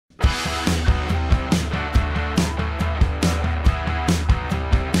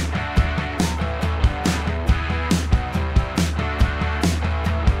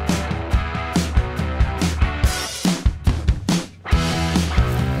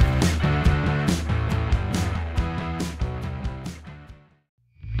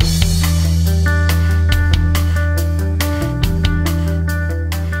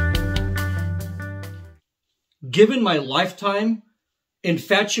given my lifetime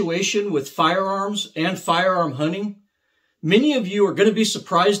infatuation with firearms and firearm hunting, many of you are going to be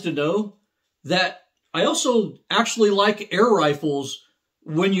surprised to know that I also actually like air rifles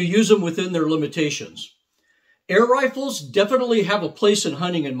when you use them within their limitations. Air rifles definitely have a place in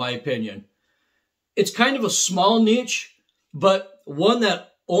hunting, in my opinion. It's kind of a small niche, but one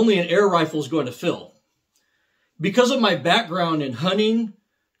that only an air rifle is going to fill. Because of my background in hunting,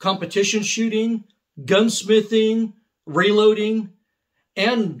 competition shooting, gunsmithing, reloading,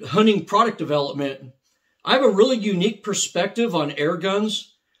 and hunting product development, I have a really unique perspective on air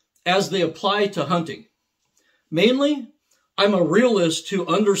guns as they apply to hunting. Mainly, I'm a realist who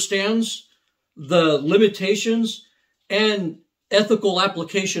understands the limitations and ethical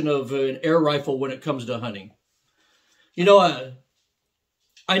application of an air rifle when it comes to hunting. You know,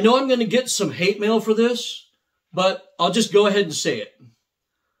 I know I'm going to get some hate mail for this, but I'll just go ahead and say it.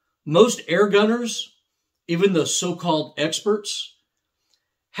 Most air gunners, even the so-called experts,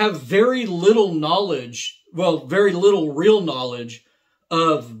 have very little knowledge, well, very little real knowledge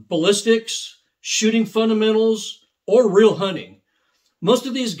of ballistics, shooting fundamentals, or real hunting. Most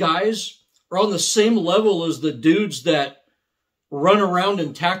of these guys are on the same level as the dudes that run around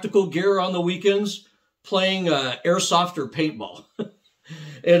in tactical gear on the weekends playing airsoft or paintball.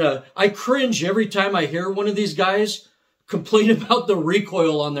 And I cringe every time I hear one of these guys complain about the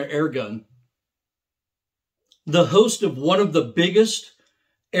recoil on their air gun. The host of one of the biggest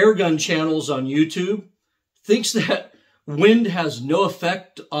air gun channels on YouTube thinks that wind has no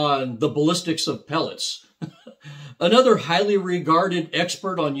effect on the ballistics of pellets. Another highly regarded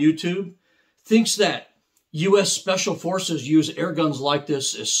expert on YouTube thinks that U.S. Special Forces use air guns like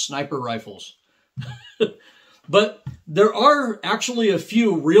this as sniper rifles. But there are actually a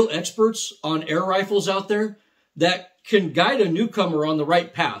few real experts on air rifles out there that can guide a newcomer on the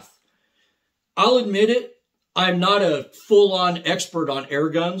right path. I'll admit it, I'm not a full-on expert on air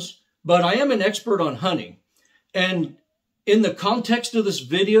guns, but I am an expert on hunting. And in the context of this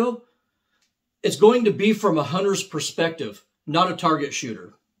video, it's going to be from a hunter's perspective, not a target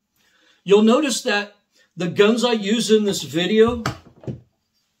shooter. You'll notice that the guns I use in this video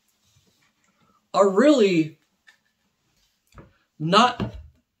are really not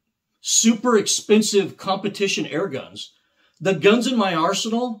super expensive competition air guns. The guns in my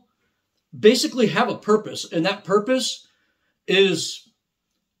arsenal basically have a purpose, and that purpose is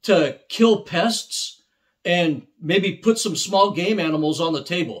to kill pests and maybe put some small game animals on the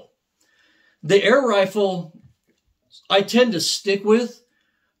table. The air rifle I tend to stick with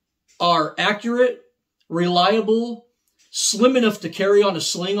are accurate, reliable, slim enough to carry on a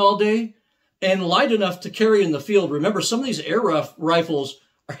sling all day, and light enough to carry in the field. Remember, some of these air rifles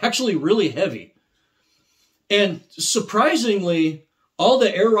are actually really heavy. And surprisingly, all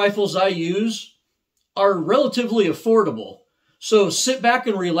the air rifles I use are relatively affordable. So sit back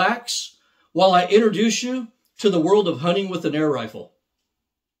and relax while I introduce you to the world of hunting with an air rifle.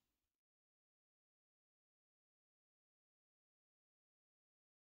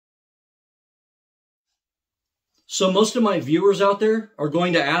 So most of my viewers out there are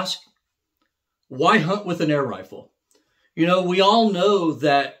going to ask, why hunt with an air rifle? You know, we all know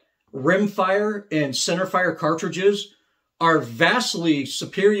that rimfire and centerfire cartridges are vastly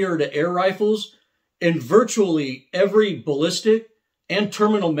superior to air rifles in virtually every ballistic and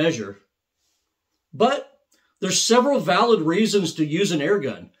terminal measure. But there's several valid reasons to use an air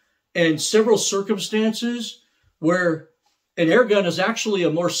gun and several circumstances where an air gun is actually a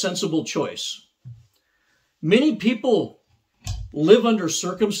more sensible choice. Many people live under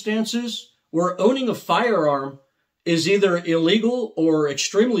circumstances where owning a firearm is either illegal or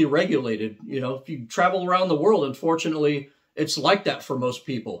extremely regulated. You know, if you travel around the world, unfortunately, it's like that for most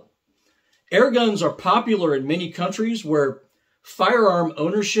people. Air guns are popular in many countries where firearm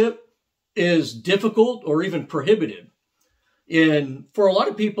ownership is difficult or even prohibited. And for a lot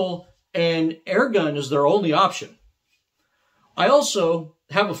of people, an air gun is their only option. I also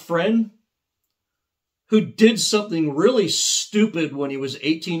have a friend who did something really stupid when he was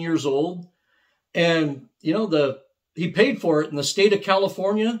 18 years old. And, you know, he paid for it, and the state of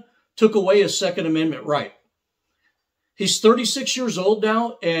California took away his Second Amendment right. He's 36 years old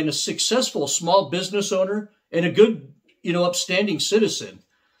now and a successful small business owner and a good, you know, upstanding citizen.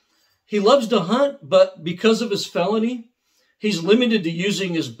 He loves to hunt, but because of his felony, he's limited to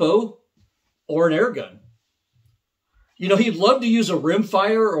using his bow or an air gun. You know, he'd love to use a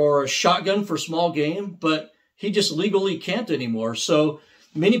rimfire or a shotgun for small game, but he just legally can't anymore. So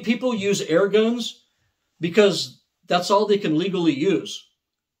many people use air guns because that's all they can legally use.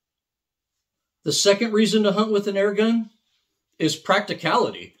 The second reason to hunt with an air gun is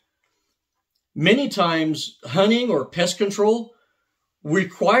practicality. Many times, hunting or pest control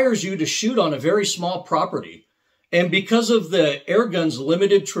requires you to shoot on a very small property. And because of the air gun's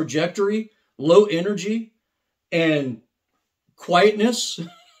limited trajectory, low energy, and quietness,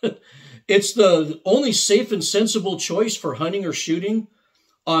 it's the only safe and sensible choice for hunting or shooting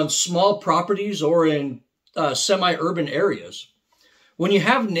on small properties or in semi-urban areas. When you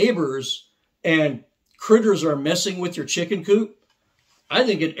have neighbors and critters are messing with your chicken coop, I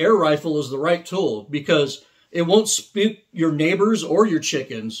think an air rifle is the right tool because it won't spook your neighbors or your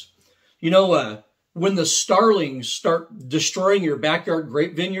chickens. You know, when the starlings start destroying your backyard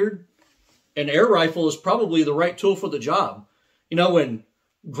grape vineyard, an air rifle is probably the right tool for the job. You know, when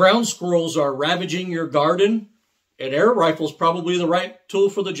ground squirrels are ravaging your garden, an air rifle is probably the right tool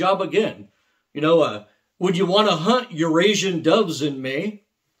for the job again. You know, would you want to hunt Eurasian doves in May?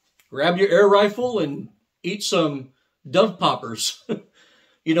 Grab your air rifle and eat some dove poppers.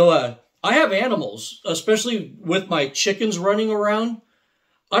 You know, I have animals, especially with my chickens running around.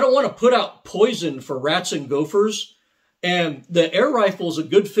 I don't want to put out poison for rats and gophers, and the air rifle is a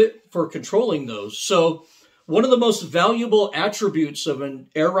good fit for controlling those. So one of the most valuable attributes of an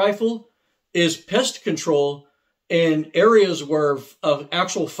air rifle is pest control in areas where an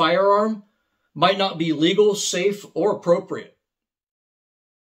actual firearm might not be legal, safe, or appropriate.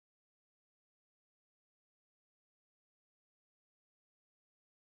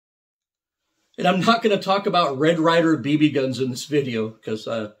 And I'm not going to talk about Red Ryder BB guns in this video because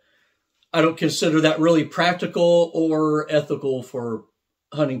I don't consider that really practical or ethical for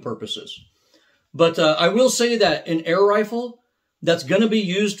hunting purposes. But I will say that an air rifle that's going to be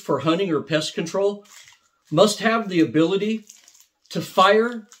used for hunting or pest control must have the ability to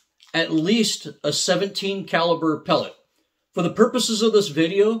fire at least a 17 caliber pellet. For the purposes of this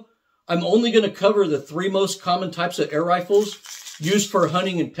video, I'm only going to cover the 3 most common types of air rifles used for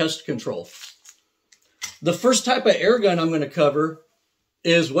hunting and pest control. The first type of air gun I'm going to cover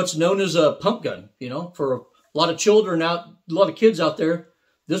is what's known as a pump gun. You know, for a lot of kids out there,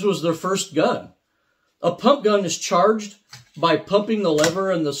 this was their first gun. A pump gun is charged by pumping the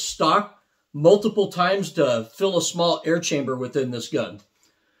lever in the stock multiple times to fill a small air chamber within this gun.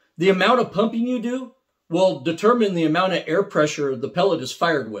 The amount of pumping you do will determine the amount of air pressure the pellet is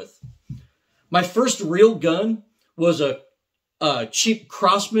fired with. My first real gun was a cheap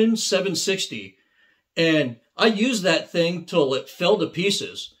Crosman 760. And I used that thing till it fell to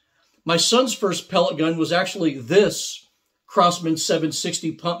pieces. My son's first pellet gun was actually this Crosman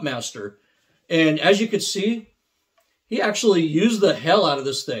 760 Pump Master. And as you can see, he actually used the hell out of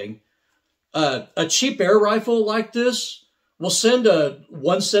this thing. A cheap air rifle like this will send a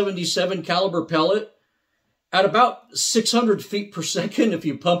 177 caliber pellet at about 600 feet per second if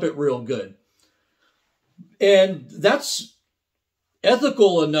you pump it real good. And that's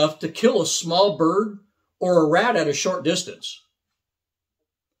ethical enough to kill a small bird or a rat at a short distance.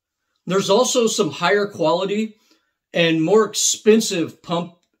 There's also some higher quality and more expensive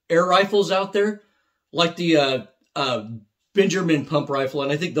pump air rifles out there, like the Benjamin pump rifle,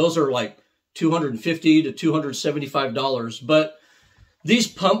 and I think those are like $250 to $275. But these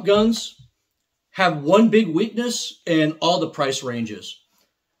pump guns have one big weakness in all the price ranges.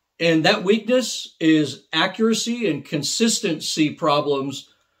 And that weakness is accuracy and consistency problems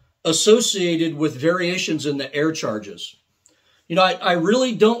associated with variations in the air charges. You know, I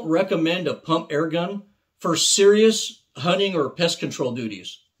really don't recommend a pump air gun for serious hunting or pest control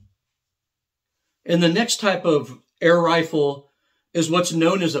duties. And the next type of air rifle is what's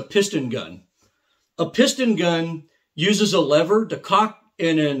known as a piston gun. A piston gun uses a lever to cock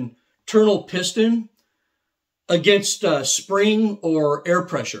an internal piston against spring or air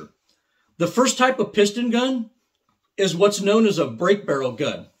pressure. The first type of piston gun is what's known as a break barrel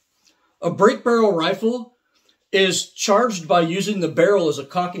gun. A break barrel rifle is charged by using the barrel as a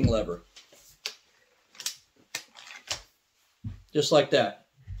cocking lever. Just like that.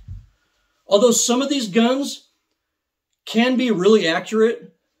 Although some of these guns can be really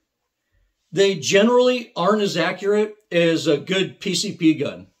accurate, they generally aren't as accurate as a good PCP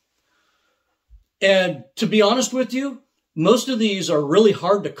gun. And to be honest with you, most of these are really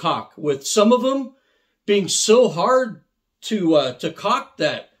hard to cock, with some of them being so hard to cock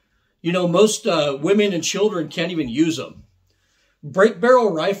that, you know, most women and children can't even use them. Break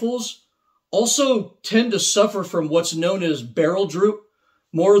barrel rifles also tend to suffer from what's known as barrel droop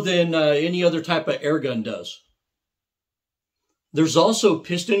more than any other type of air gun does. There's also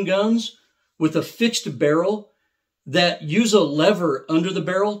piston guns with a fixed barrel that use a lever under the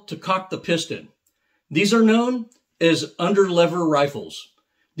barrel to cock the piston. These are known as under-lever rifles.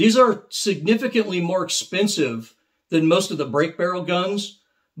 These are significantly more expensive than most of the break barrel guns,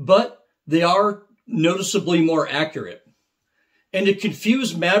 but they are noticeably more accurate. And to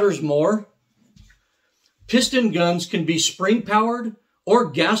confuse matters more, piston guns can be spring-powered or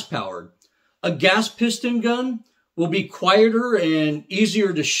gas-powered. A gas piston gun will be quieter and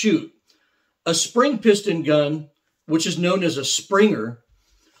easier to shoot. A spring piston gun, which is known as a Springer,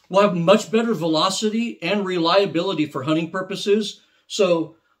 will have much better velocity and reliability for hunting purposes.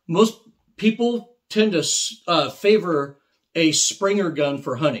 So most people tend to favor a Springer gun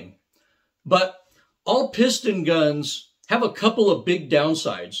for hunting. But all piston guns have a couple of big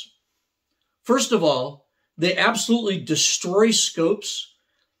downsides. First of all, they absolutely destroy scopes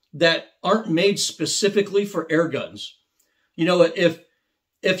that aren't made specifically for air guns. You know,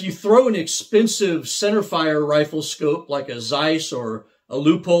 if you throw an expensive centerfire rifle scope like a Zeiss or a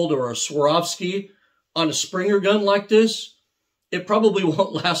Leupold or a Swarovski on a Springer gun like this, it probably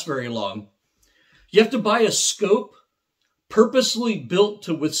won't last very long. You have to buy a scope purposely built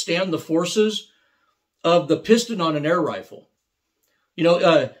to withstand the forces of the piston on an air rifle. You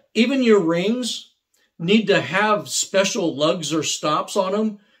know, even your rings need to have special lugs or stops on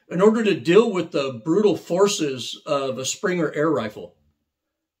them in order to deal with the brutal forces of a Springer air rifle.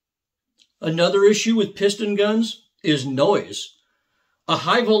 Another issue with piston guns is noise. A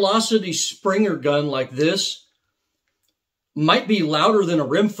high-velocity Springer gun like this might be louder than a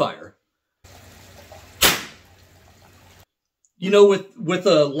rimfire. You know, with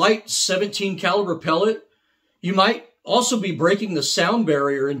a light 17 caliber pellet, you might also be breaking the sound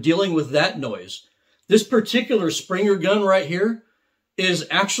barrier and dealing with that noise. This particular Springer gun right here is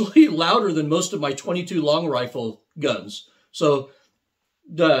actually louder than most of my 22 long rifle guns. So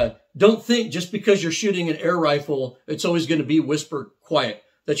don't think just because you're shooting an air rifle, it's always going to be whisper quiet.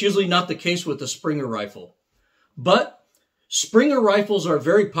 That's usually not the case with the Springer rifle. But Springer rifles are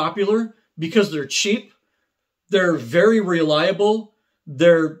very popular because they're cheap, they're very reliable,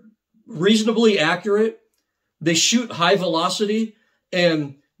 they're reasonably accurate, they shoot high velocity,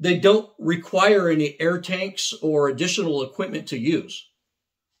 and they don't require any air tanks or additional equipment to use.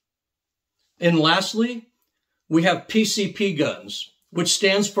 And lastly, we have PCP guns, which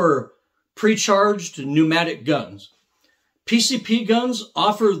stands for Pre-Charged Pneumatic Guns. PCP guns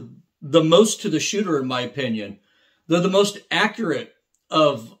offer the most to the shooter, in my opinion. They're the most accurate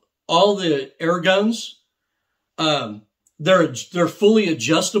of all the air guns. They're fully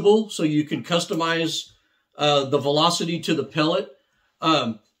adjustable, so you can customize the velocity to the pellet.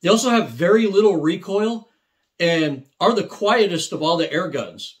 They also have very little recoil and are the quietest of all the air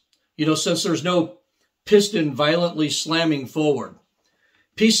guns, you know, since there's no piston violently slamming forward.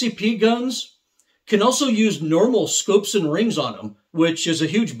 PCP guns can also use normal scopes and rings on them, which is a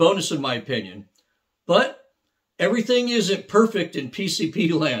huge bonus in my opinion. But everything isn't perfect in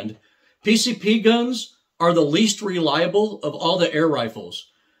PCP land. PCP guns are the least reliable of all the air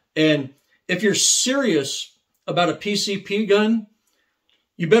rifles. And if you're serious about a PCP gun,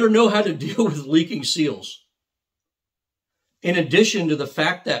 you better know how to deal with leaking seals. In addition to the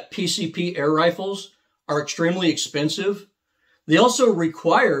fact that PCP air rifles are extremely expensive, they also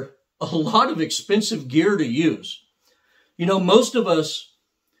require a lot of expensive gear to use. You know, most of us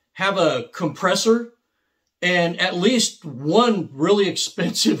have a compressor and at least one really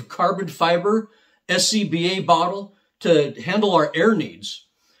expensive carbon fiber SCBA bottle to handle our air needs.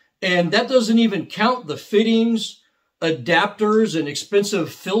 And that doesn't even count the fittings, adapters, and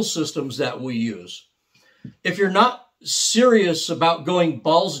expensive fill systems that we use. If you're not serious about going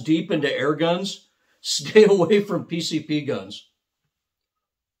balls deep into air guns, stay away from PCP guns.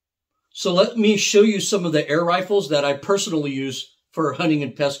 So let me show you some of the air rifles that I personally use for hunting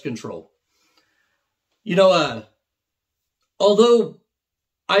and pest control. You know, although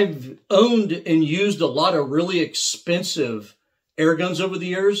I've owned and used a lot of really expensive air guns over the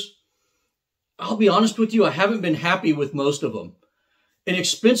years, I'll be honest with you, I haven't been happy with most of them. An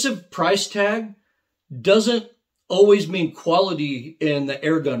expensive price tag doesn't always mean quality in the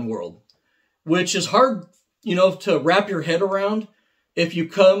air gun world, which is hard, you know, to wrap your head around if you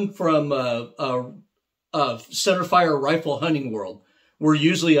come from a centerfire rifle hunting world, where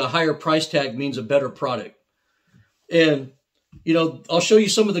usually a higher price tag means a better product. And, you know, I'll show you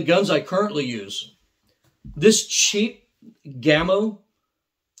some of the guns I currently use. This cheap Gamo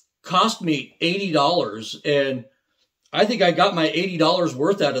cost me $80, and I think I got my $80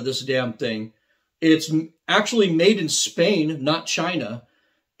 worth out of this damn thing. It's actually made in Spain, not China,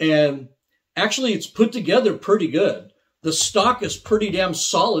 and actually it's put together pretty good. The stock is pretty damn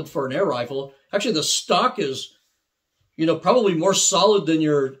solid for an air rifle. Actually, the stock is, you know, probably more solid than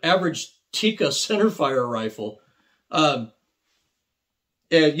your average Tikka centerfire rifle. And,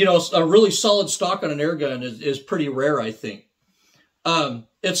 you know, a really solid stock on an air gun is pretty rare, I think.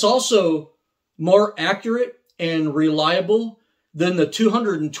 It's also more accurate and reliable than the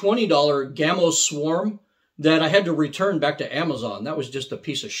 $220 Gamo Swarm that I had to return back to Amazon. That was just a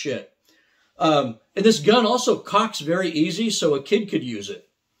piece of shit. And this gun also cocks very easy, so a kid could use it.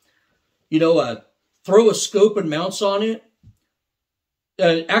 You know, throw a scope and mounts on it.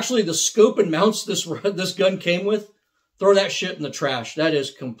 Actually, the scope and mounts this gun came with, throw that shit in the trash. That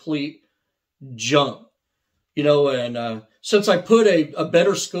is complete junk. You know, and since I put a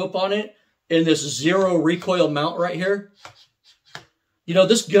better scope on it and this zero recoil mount right here, you know,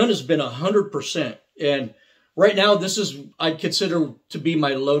 this gun has been 100%. And right now, this is, I'd consider to be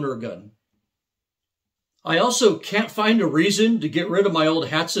my loaner gun. I also can't find a reason to get rid of my old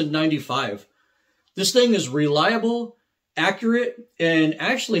Hatsan 95. This thing is reliable, accurate, and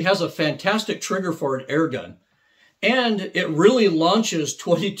actually has a fantastic trigger for an air gun. And it really launches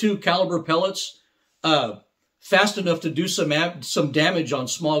 22 caliber pellets fast enough to do some damage on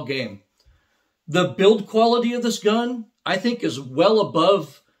small game. The build quality of this gun, I think, is well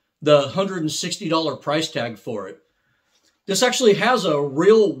above the $160 price tag for it. This actually has a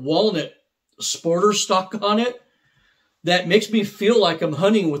real walnut sporter stock on it that makes me feel like I'm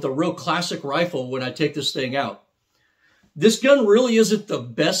hunting with a real classic rifle when I take this thing out. This gun really isn't the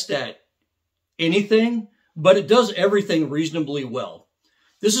best at anything, but it does everything reasonably well.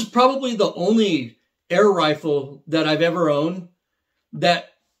 This is probably the only air rifle that I've ever owned that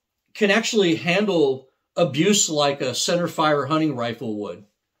can actually handle abuse like a centerfire hunting rifle would.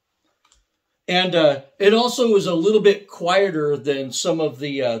 And it also is a little bit quieter than some of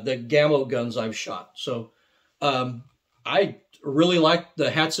the Gamo guns I've shot. So I really like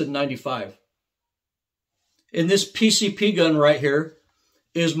the Hatsan 95. And this PCP gun right here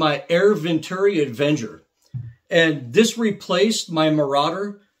is my Air Venturi Avenger. And this replaced my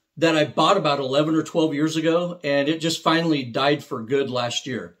Marauder that I bought about 11 or 12 years ago, and it just finally died for good last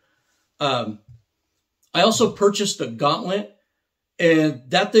year. I also purchased a Gauntlet, and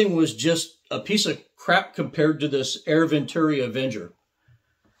that thing was just a piece of crap compared to this Air Venturi Avenger.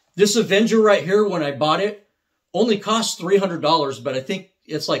 This Avenger right here, when I bought it, only cost $300, but I think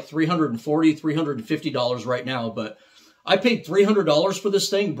it's like $340, $350 right now. But I paid $300 for this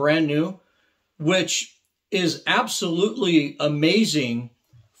thing, brand new, which is absolutely amazing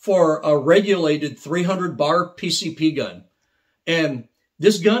for a regulated 300 bar PCP gun. And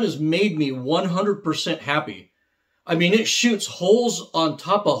this gun has made me 100% happy. I mean, it shoots holes on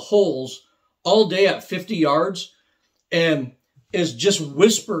top of holes all day at 50 yards and is just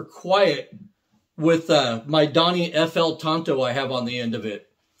whisper quiet with my Donnie FL Tonto I have on the end of it.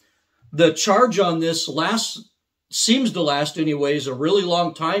 The charge on this seems to last anyways a really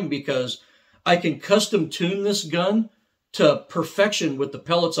long time because I can custom tune this gun to perfection with the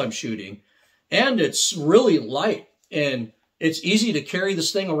pellets I'm shooting. And it's really light and it's easy to carry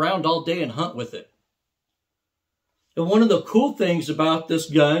this thing around all day and hunt with it. And one of the cool things about this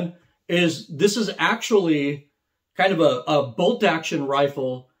gun is this is actually kind of a bolt action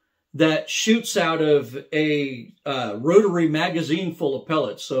rifle that shoots out of a rotary magazine full of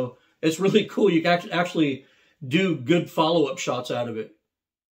pellets. So it's really cool. You can actually do good follow-up shots out of it.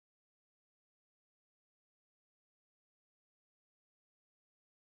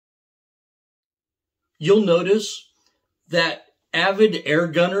 You'll notice that avid air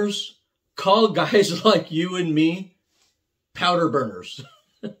gunners call guys like you and me powder burners.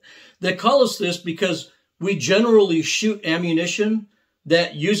 They call us this because we generally shoot ammunition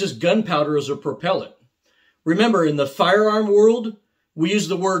that uses gunpowder as a propellant. Remember, in the firearm world, we use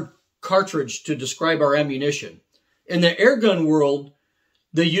the word cartridge to describe our ammunition. In the airgun world,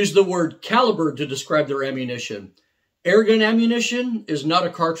 they use the word caliber to describe their ammunition. Airgun ammunition is not a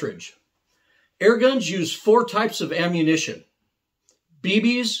cartridge. Airguns use 4 types of ammunition: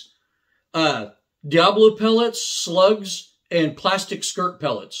 BBs, Diablo pellets, slugs, and plastic skirt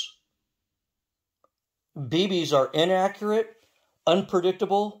pellets. BBs are inaccurate,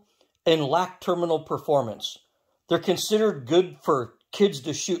 unpredictable, and lack terminal performance. They're considered good for kids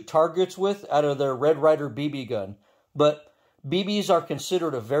to shoot targets with out of their Red Ryder BB gun, but BBs are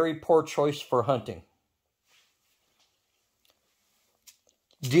considered a very poor choice for hunting.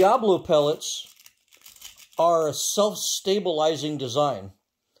 Diablo pellets are a self-stabilizing design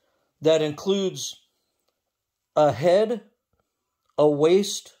that includes a head, a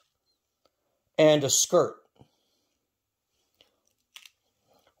waist, and a skirt.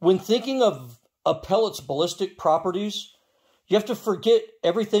 When thinking of a pellet's ballistic properties, you have to forget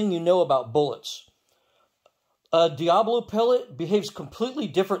everything you know about bullets. A Diablo pellet behaves completely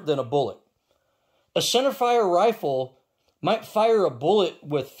different than a bullet. A centerfire rifle might fire a bullet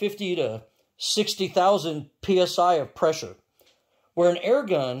with 50 to 60,000 psi of pressure, where an air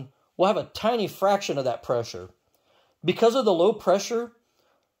gun will have a tiny fraction of that pressure. Because of the low pressure,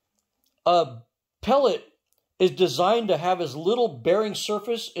 a pellet is designed to have as little bearing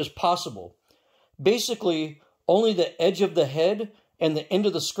surface as possible. Basically, only the edge of the head and the end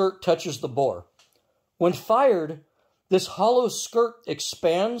of the skirt touches the bore. When fired, this hollow skirt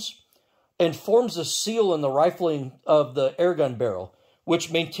expands and forms a seal in the rifling of the airgun barrel,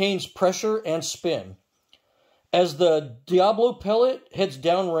 which maintains pressure and spin. As the Diablo pellet heads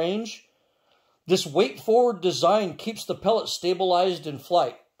downrange, this weight-forward design keeps the pellet stabilized in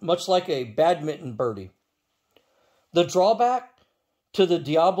flight, much like a badminton birdie. The drawback to the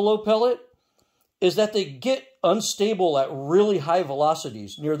Diablo pellet is that they get unstable at really high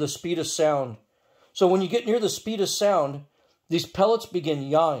velocities near the speed of sound. So when you get near the speed of sound, these pellets begin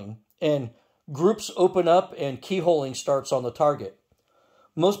yawing and groups open up and keyholing starts on the target.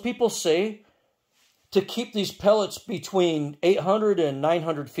 Most people say to keep these pellets between 800 and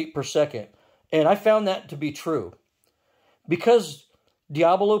 900 feet per second, and I found that to be true. Because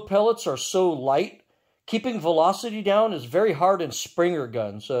Diablo pellets are so light, keeping velocity down is very hard in Springer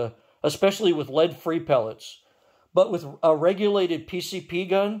guns, especially with lead-free pellets. But with a regulated PCP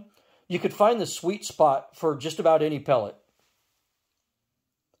gun, you could find the sweet spot for just about any pellet.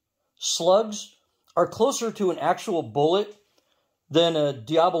 Slugs are closer to an actual bullet than a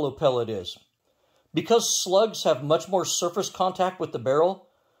Diablo pellet is. Because slugs have much more surface contact with the barrel,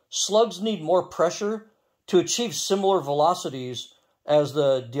 slugs need more pressure to achieve similar velocities as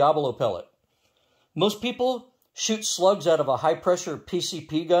the Diablo pellet. Most people shoot slugs out of a high-pressure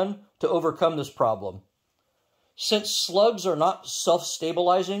PCP gun to overcome this problem. Since slugs are not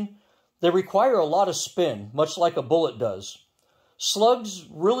self-stabilizing, they require a lot of spin, much like a bullet does. Slugs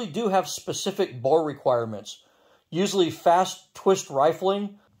really do have specific bore requirements, usually fast twist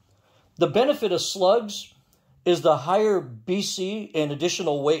rifling. The benefit of slugs is the higher BC and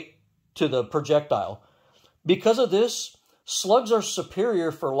additional weight to the projectile. Because of this, slugs are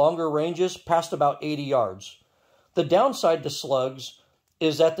superior for longer ranges past about 80 yards. The downside to slugs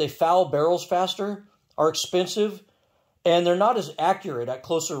is that they foul barrels faster, are expensive, and they're not as accurate at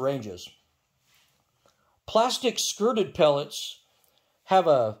closer ranges. Plastic skirted pellets have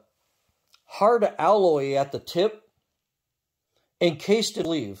a hard alloy at the tip, encased in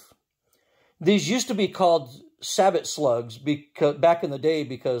sleeve. These used to be called sabot slugs back in the day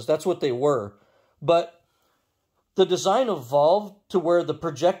because that's what they were. But the design evolved to where the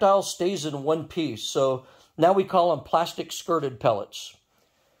projectile stays in one piece, so now we call them plastic skirted pellets.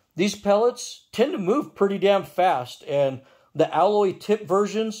 These pellets tend to move pretty damn fast, and the alloy tip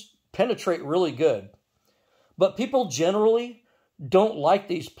versions penetrate really good. But people generally don't like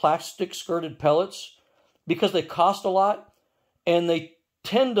these plastic skirted pellets because they cost a lot and they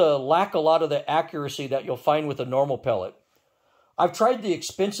tend to lack a lot of the accuracy that you'll find with a normal pellet. I've tried the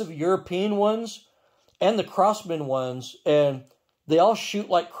expensive European ones and the Crosman ones, and they all shoot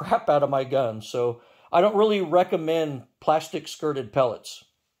like crap out of my gun, so I don't really recommend plastic skirted pellets.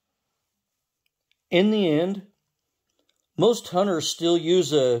 In the end, most hunters still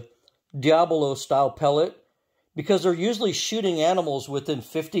use a Diablo style pellet because they're usually shooting animals within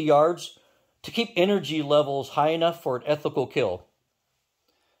 50 yards to keep energy levels high enough for an ethical kill.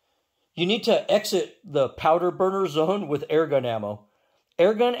 You need to exit the powder burner zone with airgun ammo.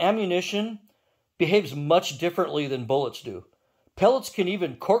 Airgun ammunition behaves much differently than bullets do. Pellets can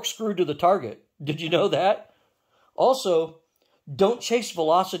even corkscrew to the target. Did you know that? Also, don't chase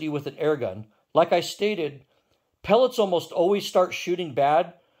velocity with an airgun. Like I stated, pellets almost always start shooting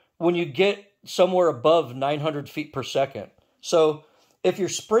bad when you get somewhere above 900 feet per second. So if your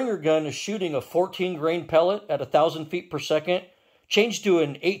Springer gun is shooting a 14 grain pellet at 1,000 feet per second, change to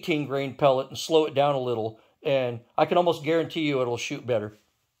an 18 grain pellet and slow it down a little, and I can almost guarantee you it'll shoot better.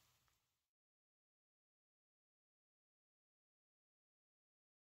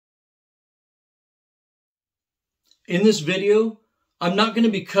 In this video, I'm not going to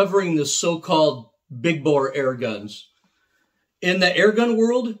be covering the so-called big bore air guns. In the airgun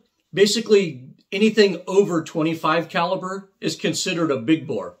world, basically anything over 25 caliber is considered a big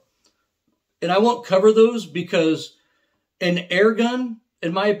bore. And I won't cover those because an air gun,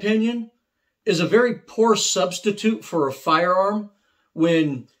 in my opinion, is a very poor substitute for a firearm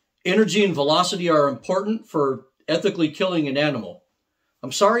when energy and velocity are important for ethically killing an animal.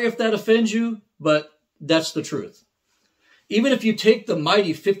 I'm sorry if that offends you, but that's the truth. Even if you take the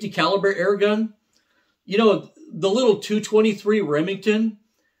mighty 50 caliber air gun, you know, the little 223 Remington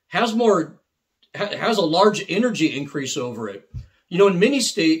has a large energy increase over it. You know, in many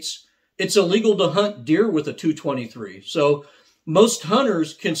states, it's illegal to hunt deer with a 223. So most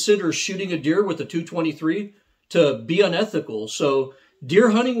hunters consider shooting a deer with a 223 to be unethical. So deer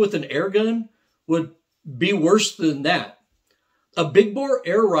hunting with an air gun would be worse than that. A big bore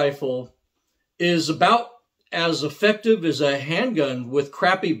air rifle is about as effective as a handgun with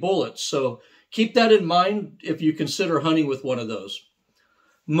crappy bullets. So keep that in mind if you consider hunting with one of those.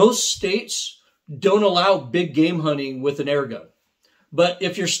 Most states don't allow big game hunting with an air gun. But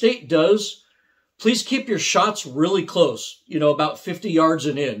if your state does, please keep your shots really close, about 50 yards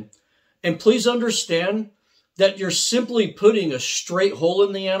and in. And please understand that you're simply putting a straight hole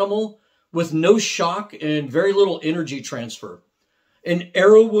in the animal with no shock and very little energy transfer. An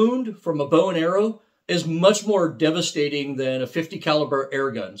arrow wound from a bow and arrow is much more devastating than a 50 caliber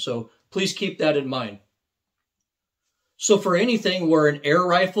air gun. So please keep that in mind. So for anything where an air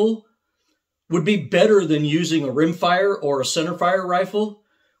rifle would be better than using a rimfire or a centerfire rifle,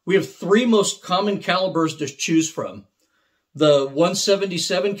 we have three most common calibers to choose from: the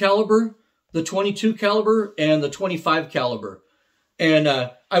 177 caliber, the 22 caliber, and the 25 caliber. And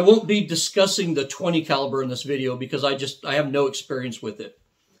I won't be discussing the 20 caliber in this video because I have no experience with it.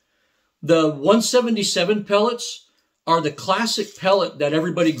 The 177 pellets are the classic pellet that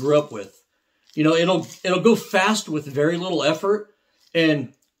everybody grew up with. It'll go fast with very little effort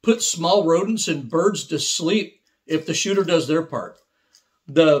and put small rodents and birds to sleep if the shooter does their part.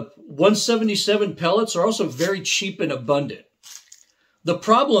 The 177 pellets are also very cheap and abundant. The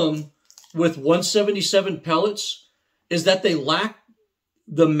problem with 177 pellets is that they lack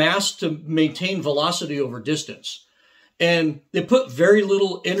the mass to maintain velocity over distance. And they put very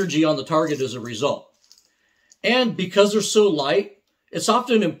little energy on the target as a result. And because they're so light, it's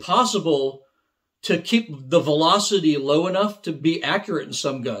often impossible to keep the velocity low enough to be accurate in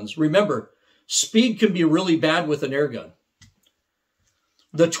some guns. Remember, speed can be really bad with an air gun.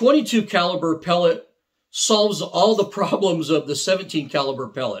 The 22 caliber pellet solves all the problems of the 17 caliber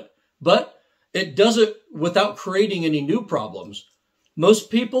pellet, but it does it without creating any new problems.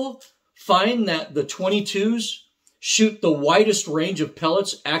 Most people find that the 22s shoot the widest range of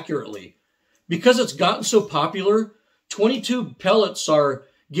pellets accurately. Because it's gotten so popular, 22 pellets are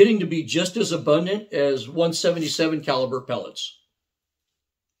getting to be just as abundant as 177 caliber pellets.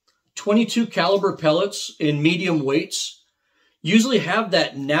 22 caliber pellets in medium weights usually have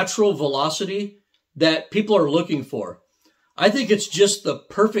that natural velocity that people are looking for. I think it's just the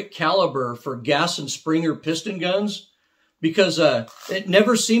perfect caliber for gas and Springer piston guns because it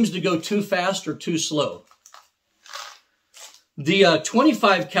never seems to go too fast or too slow. The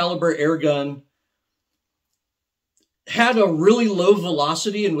 25 caliber air gun had a really low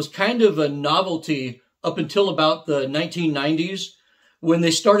velocity and was kind of a novelty up until about the 1990s when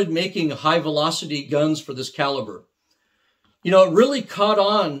they started making high velocity guns for this caliber. It really caught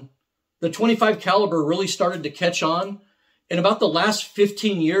on. The 25 caliber really started to catch on in about the last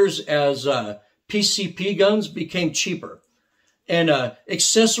 15 years as PCP guns became cheaper. And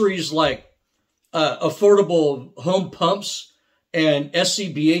accessories like affordable home pumps and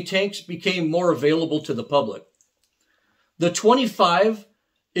SCBA tanks became more available to the public. The 25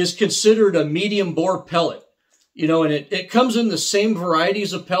 is considered a medium bore pellet, and it comes in the same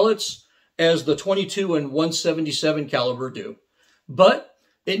varieties of pellets as the 22 and 177 caliber do. But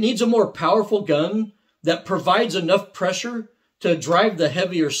it needs a more powerful gun that provides enough pressure to drive the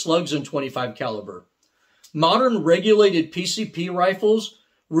heavier slugs in 25 caliber. Modern regulated PCP rifles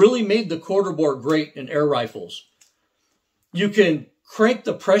really made the quarter bore great in air rifles. You can crank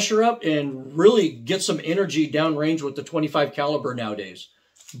the pressure up and really get some energy downrange with the 25 caliber nowadays.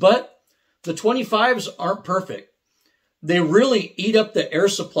 But the 25s aren't perfect. They really eat up the air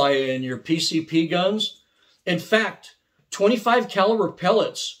supply in your PCP guns. In fact, 25 caliber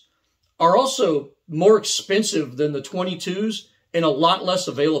pellets are also more expensive than the 22s and a lot less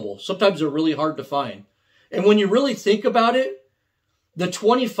available. Sometimes they're really hard to find. And when you really think about it, the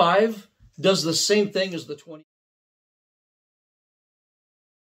 25 does the same thing as the 20.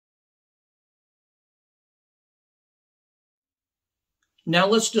 Now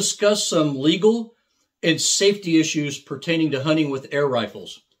let's discuss some legal and safety issues pertaining to hunting with air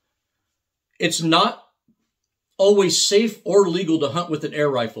rifles. It's not always safe or legal to hunt with an air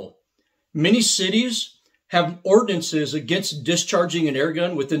rifle. Many cities have ordinances against discharging an air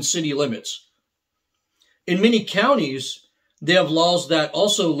gun within city limits. In many counties, they have laws that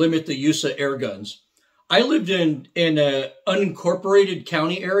also limit the use of air guns. I lived in an unincorporated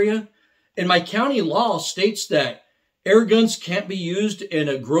county area, and my county law states that air guns can't be used in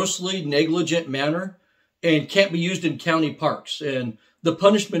a grossly negligent manner and can't be used in county parks. And the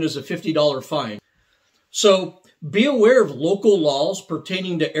punishment is a $50 fine. So be aware of local laws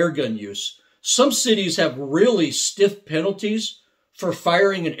pertaining to air gun use. Some cities have really stiff penalties for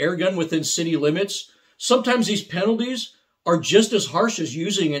firing an air gun within city limits. Sometimes these penalties are just as harsh as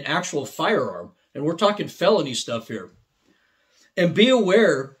using an actual firearm. And we're talking felony stuff here. And be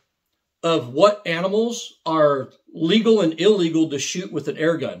aware of what animals are legal and illegal to shoot with an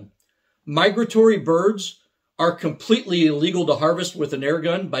air gun. Migratory birds are completely illegal to harvest with an air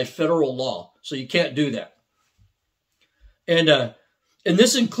gun by federal law. So you can't do that. And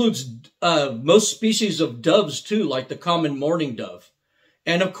this includes most species of doves too, like the common mourning dove.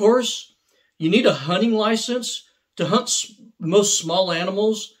 And of course, you need a hunting license to hunt most small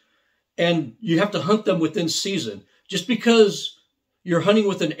animals, and you have to hunt them within season. Just because you're hunting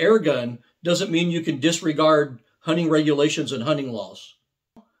with an air gun doesn't mean you can disregard hunting regulations and hunting laws.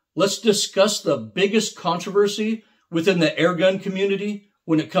 Let's discuss the biggest controversy within the air gun community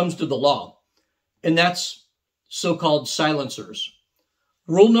when it comes to the law, and that's so-called silencers.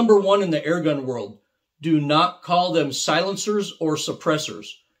 Rule number 1 in the air gun world, do not call them silencers or suppressors.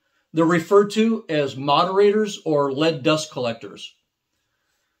 They're referred to as moderators or lead dust collectors.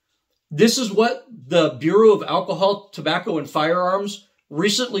 This is what the Bureau of Alcohol, Tobacco, and Firearms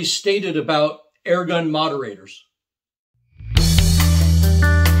recently stated about air gun moderators.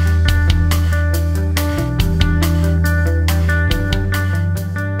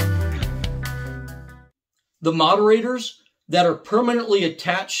 The moderators that are permanently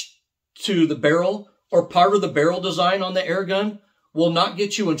attached to the barrel or part of the barrel design on the air gun will not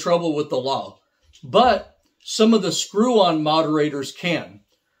get you in trouble with the law. But some of the screw-on moderators can,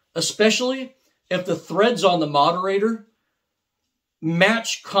 especially if the threads on the moderator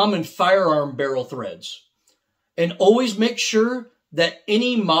match common firearm barrel threads. And always make sure that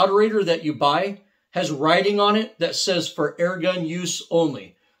any moderator that you buy has writing on it that says for air gun use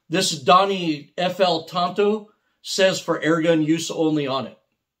only. This Donnie FL Tonto says for air gun use only on it.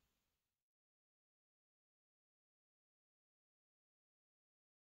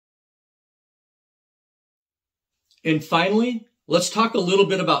 And finally, let's talk a little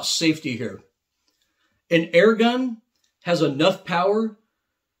bit about safety here. An air gun has enough power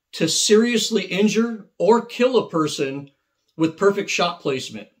to seriously injure or kill a person with perfect shot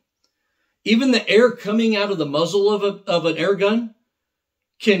placement. Even the air coming out of the muzzle of an air gun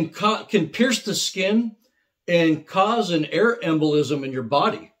can pierce the skin and cause an air embolism in your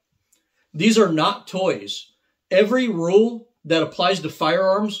body. These are not toys. Every rule that applies to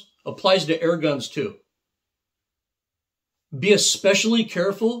firearms applies to air guns too. Be especially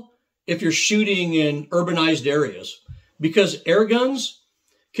careful if you're shooting in urbanized areas, because air guns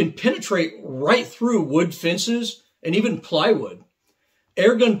can penetrate right through wood fences and even plywood.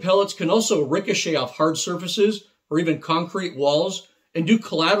 Air gun pellets can also ricochet off hard surfaces or even concrete walls and do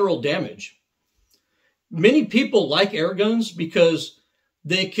collateral damage. Many people like air guns because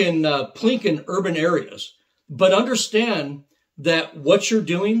they can plink in urban areas, but understand that what you're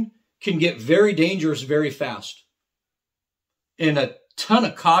doing can get very dangerous very fast. And a ton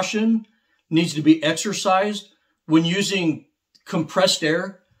of caution needs to be exercised when using compressed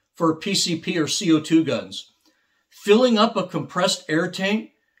air for PCP or CO2 guns. Filling up a compressed air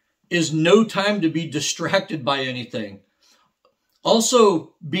tank is no time to be distracted by anything.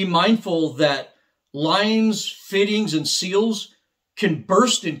 Also, be mindful that lines, fittings, and seals can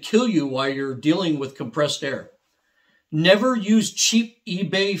burst and kill you while you're dealing with compressed air. Never use cheap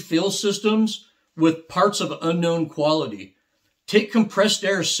eBay fill systems with parts of unknown quality. Take compressed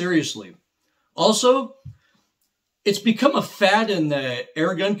air seriously. Also, it's become a fad in the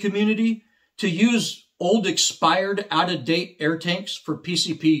air gun community to use old, expired, out-of-date air tanks for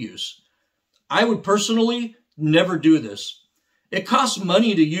PCP use. I would personally never do this. It costs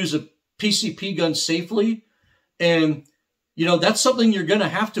money to use a PCP gun safely, and that's something you're going to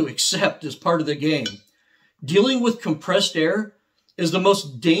have to accept as part of the game. Dealing with compressed air is the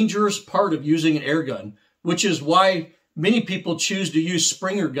most dangerous part of using an air gun, which is why many people choose to use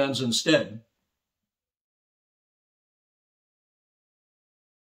Springer guns instead.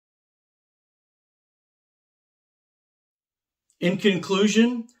 In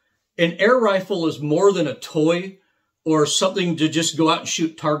conclusion, an air rifle is more than a toy or something to just go out and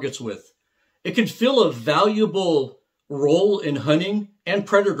shoot targets with. It can fill a valuable role in hunting and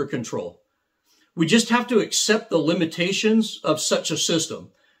predator control. We just have to accept the limitations of such a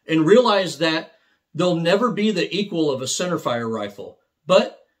system and realize that they'll never be the equal of a centerfire rifle,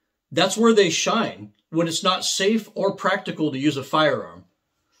 but that's where they shine when it's not safe or practical to use a firearm.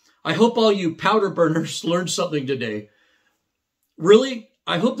 I hope all you powder burners learned something today. Really,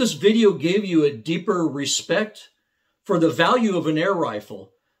 I hope this video gave you a deeper respect for the value of an air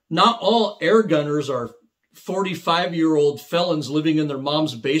rifle. Not all air gunners are 45-year-old felons living in their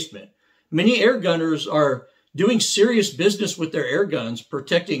mom's basement. Many air gunners are doing serious business with their air guns,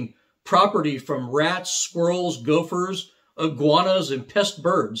 protecting property from rats, squirrels, gophers, iguanas, and pest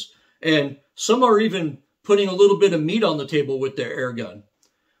birds. And some are even putting a little bit of meat on the table with their air gun.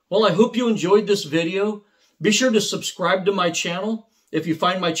 Well, I hope you enjoyed this video. Be sure to subscribe to my channel if you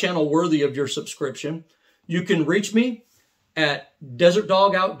find my channel worthy of your subscription. You can reach me at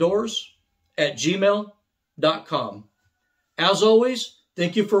desertdogoutdoors@gmail.com. As always,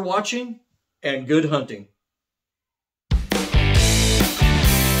 thank you for watching and good hunting.